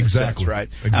in exactly. a sense, right?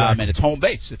 Exactly. And it's home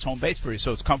base. It's home base for you,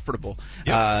 so it's comfortable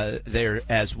there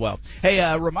as well.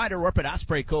 Hey, reminder, we're up at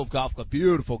Osprey Cove Golf Club.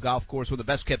 Beautiful golf course with the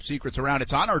best-kept secrets around.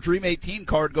 It's on our Dream 18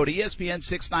 card. Go to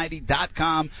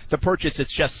ESPN690.com to purchase.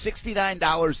 It's just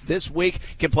 $69 this week.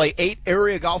 You can play 8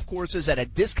 area golf courses at a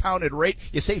discounted rate.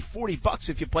 You save $40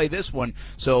 if you play this one.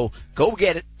 So go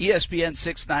get it,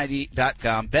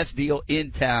 ESPN690.com. Best deal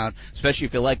in town, especially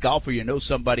if you like golf or you know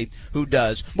somebody who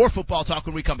does. More football talk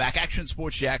when we come back. Action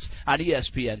Sports Jacks on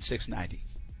ESPN 690.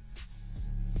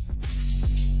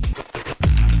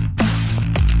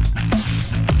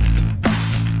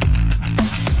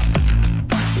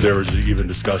 There was even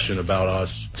discussion about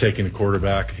us taking a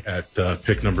quarterback at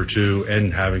pick number 2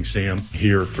 and having Sam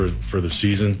here for the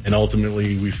season. And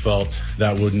ultimately, we felt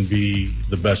that wouldn't be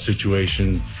the best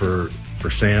situation for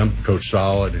Sam, Coach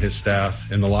Sala, and his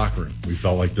staff in the locker room. We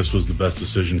felt like this was the best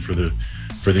decision for the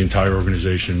entire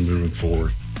organization moving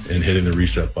forward and hitting the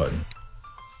reset button.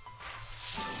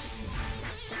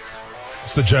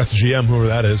 It's the Jets GM, whoever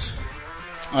that is.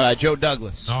 Joe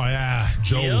Douglas. Oh, yeah.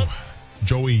 Yep.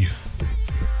 Joey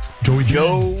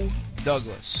Joe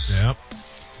Douglas. Yep.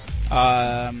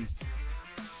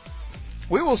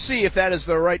 We will see if that is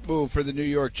the right move for the New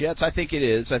York Jets. I think it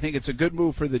is. I think it's a good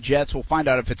move for the Jets. We'll find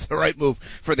out if it's the right move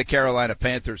for the Carolina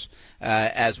Panthers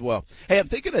as well. Hey, I'm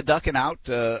thinking of ducking out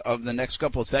of the next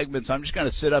couple of segments. I'm just going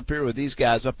to sit up here with these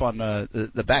guys up on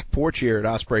the back porch here at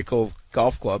Osprey Cove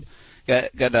Golf Club.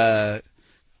 Got a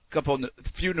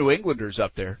few New Englanders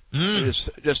up there.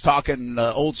 Just talking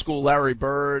old school Larry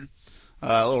Bird,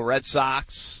 a little Red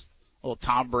Sox, a little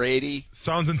Tom Brady.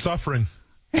 Sounds and suffering.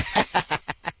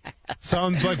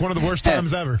 Sounds like one of the worst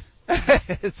times ever.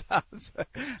 Sounds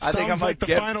like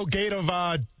the final gate of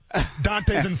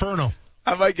Dante's Inferno.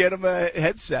 I might get him a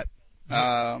headset.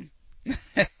 Yeah,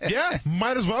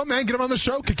 might as well, man. Get him on the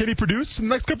show. Can he produce in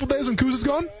the next couple of days when Kuz is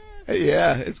gone?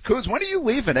 Yeah, it's Kuz. When are you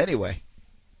leaving anyway?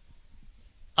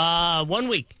 1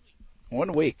 week.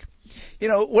 1 week. You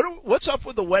know, what's up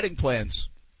with the wedding plans?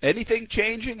 Anything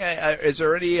changing? Is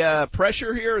there any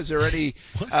pressure here? Is there any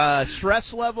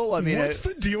stress level? I mean, what's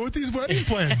the deal with these wedding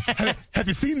plans? Have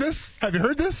you seen this? Have you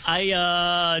heard this?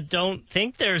 I don't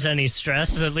think there's any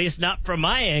stress, at least not from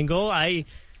my angle. I'm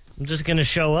just going to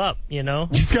show up, you know?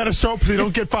 You just got to show up so you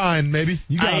don't get fined, maybe.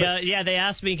 You got it. Yeah, they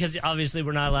asked me because obviously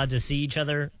we're not allowed to see each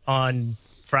other on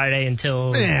Friday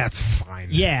until... Yeah, it's fine.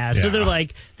 Yeah, so they're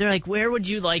like, where would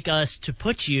you like us to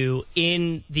put you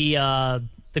in the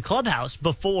clubhouse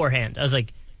beforehand? I was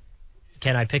like,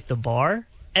 can I pick the bar?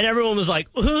 And everyone was like,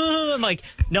 ooh. I'm like,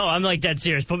 no, I'm like dead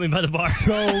serious. Put me by the bar.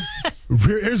 So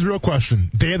here's the real question.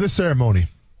 Day of the ceremony.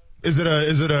 Is it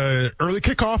a early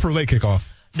kickoff or late kickoff?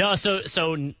 No,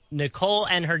 so Nicole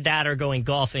and her dad are going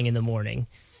golfing in the morning.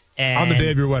 And on the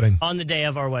day of your wedding? On the day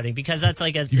of our wedding, because that's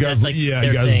like you guys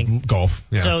thing. Golf.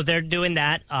 Yeah. So they're doing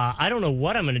that. I don't know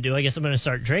what I'm going to do. I guess I'm going to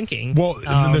start drinking. Well,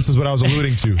 and this is what I was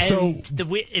alluding to. So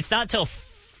it's not till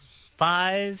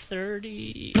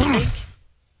 5:30, I think.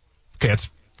 Okay, that's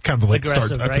kind of a late start.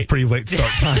 That's right? A pretty late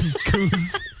start time.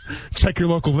 Check your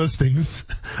local listings.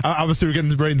 Obviously, we're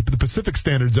getting right into the Pacific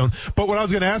Standard Zone. But what I was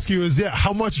going to ask you is,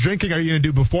 how much drinking are you going to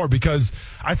do before? Because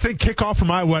I think kickoff for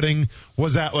my wedding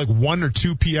was at like 1 or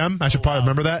 2 p.m. I should probably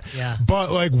remember that. Yeah.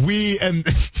 But like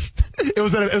It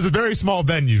was a very small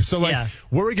venue. So, like, Yeah.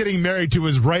 where we're getting married to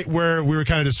is right where we were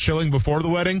kind of just chilling before the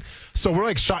wedding. So we're,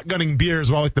 like, shotgunning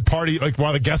beers while, like, the party, like,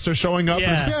 while the guests are showing up. Yeah.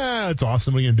 And it's just, it's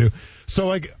awesome. What are you going to do? So,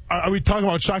 like, are we talking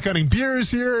about shotgunning beers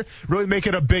here? Really make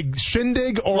it a big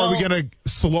shindig? Or are we going to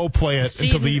slow play it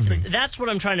until the evening? That's what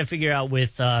I'm trying to figure out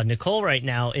with Nicole right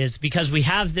now is because we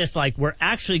have this, like, we're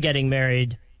actually getting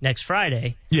married next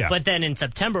Friday. Yeah. But then in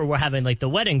September, we're having, like, the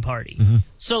wedding party. Mm-hmm.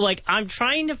 So, like, I'm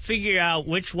trying to figure out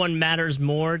which one matters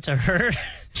more to her.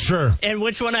 Sure. And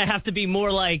which one I have to be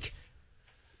more, like,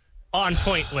 on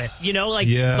point with. You know, like,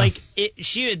 Yeah.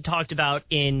 she had talked about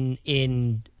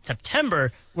in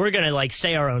September, we're going to, like,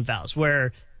 say our own vows.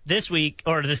 Where this week,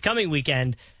 or this coming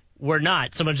weekend, we're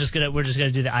not. We're just going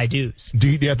to do the I do's. Do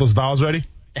you have those vows ready?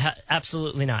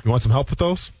 Absolutely not. You want some help with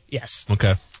those? Yes.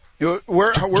 Okay. Where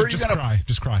are you gonna cry?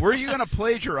 Just cry. Where are you gonna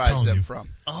plagiarize them from?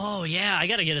 Oh yeah, I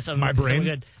gotta get it something. My brain.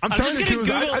 Good. I'm trying to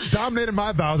Google. I dominated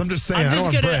my vows. I'm just saying. I don't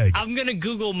want to brag. I'm gonna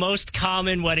Google most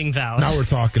common wedding vows. Now we're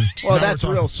talking. Well, that's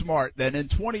real smart. Then in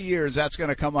 20 years, that's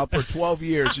gonna come up, or 12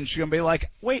 years, and she's gonna be like,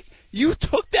 "Wait, you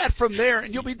took that from there,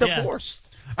 and you'll be divorced."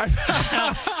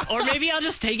 Or maybe I'll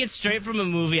just take it straight from a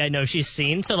movie I know she's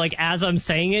seen. So, like, as I'm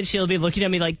saying it, she'll be looking at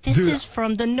me like, this is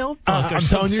from The Notebook or I'm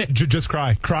something. telling you, just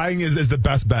cry. Crying is the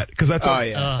best bet. Because that's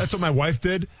what my wife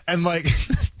did. And, like,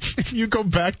 if you go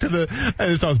back to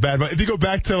and this sounds bad, but if you go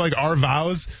back to, like, our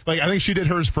vows, like, I think she did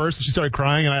hers first, and she started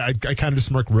crying, and I kind of just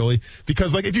smirked really.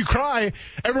 Because, like, if you cry,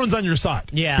 everyone's on your side.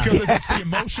 Yeah. Because it's the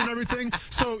emotion and everything.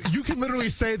 So you can literally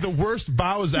say the worst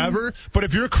vows ever, but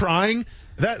if you're crying,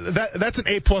 that's an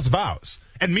A+ vows.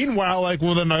 And meanwhile, like,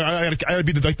 well, then I gotta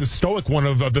be the stoic one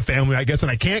of the family, I guess,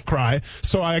 and I can't cry.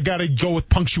 So I gotta go with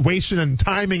punctuation and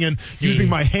timing and using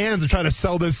my hands and try to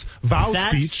sell this vow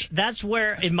speech. That's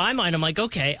where, in my mind, I'm like,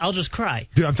 okay, I'll just cry.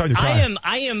 Dude, I'm telling you, cry.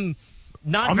 I am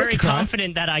not very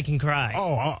confident that I can cry.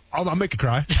 Oh, I'll make you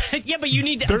cry. Yeah, but you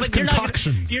need to. There's but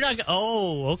concoctions. You're not.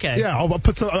 Oh, okay. Yeah, I'll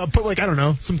put like, I don't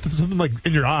know, something like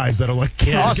in your eyes that'll like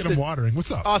get them watering.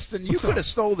 What's up, Austin? You could have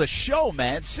stole the show,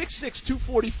 man. 6'6",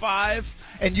 245,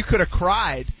 and you could have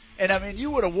cried. And I mean,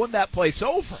 you would have won that place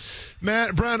over.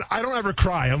 Man, Brent, I don't ever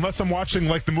cry unless I'm watching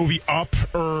like the movie Up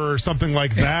or something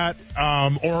like that,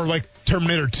 or like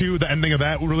Terminator 2. The ending of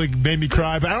that really made me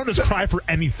cry. But I don't just cry for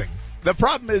anything. The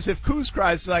problem is if Kuz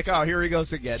cries, it's like, oh, here he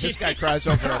goes again. This guy cries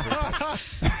over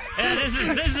everything. Yeah,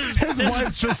 this is his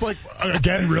wife's just like,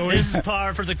 again, really? This is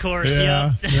par for the course.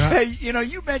 Yeah. Hey,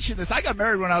 you mentioned this. I got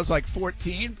married when I was like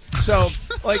 14. So,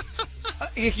 like,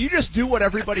 you just do what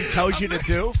everybody tells you to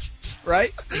do,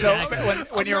 right? So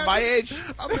when you're my age,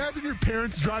 imagine your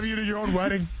parents driving you to your own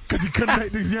wedding because you couldn't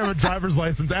because you have a driver's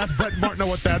license. Ask Brent Martin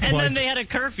what that's and like. And then they had a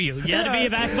curfew. You had to be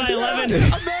back by 11.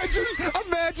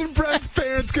 Imagine Brent's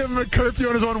parents giving him a curfew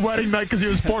on his own wedding night because he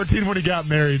was 14 when he got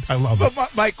married. I love it.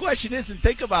 But my question is, and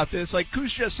think about this, like Kuz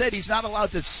just said, he's not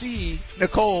allowed to see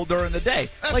Nicole during the day.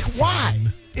 That's like, why?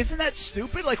 fine. Isn't that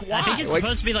stupid? Like, why? I think it's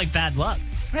supposed to be like bad luck.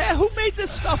 Yeah, who made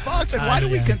this stuff up, and why do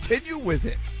we continue with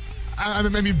it? I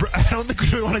mean, I don't think we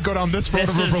really want to go down this road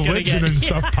of religion and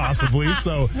stuff, possibly.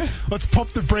 So let's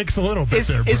pump the brakes a little bit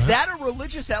there, Brent. Is that a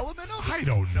religious element of it? I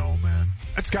don't know, man.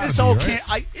 It's got to be, all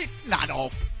right? Not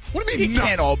all. What do you mean? It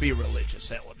can't all be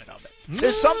religious element of it.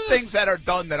 There's some things that are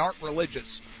done that aren't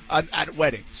religious at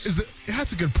weddings.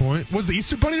 That's a good point. Was the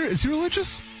Easter Bunny, is he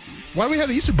religious? Why do we have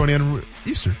the Easter Bunny on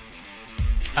Easter?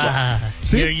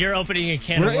 See? You're opening a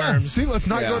can of worms. See, let's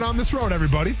not go down this road,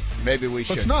 everybody. Maybe we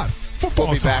should. Let's not. Football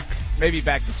we'll be talk. Maybe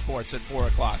back to sports at 4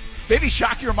 o'clock. Maybe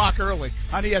shock your mock early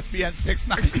on ESPN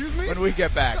 690. Excuse me? When we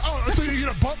get back. Oh, so you're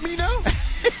going to bump me now?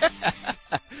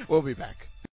 We'll be back.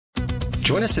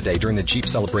 Join us today during the Jeep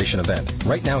Celebration event.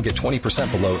 Right now, get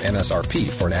 20% below MSRP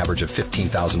for an average of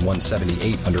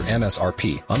 $15,178 under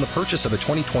MSRP on the purchase of a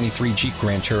 2023 Jeep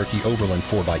Grand Cherokee Overland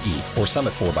 4xE or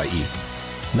Summit 4xE.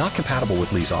 Not compatible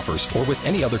with lease offers or with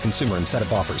any other consumer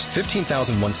incentive offers.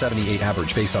 $15,178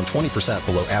 average based on 20%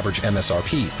 below average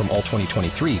MSRP from all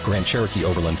 2023 Grand Cherokee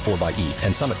Overland 4xE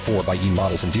and Summit 4xE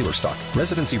models in dealer stock.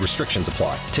 Residency restrictions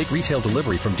apply. Take retail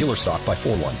delivery from dealer stock by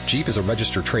 4/1. Jeep is a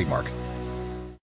registered trademark.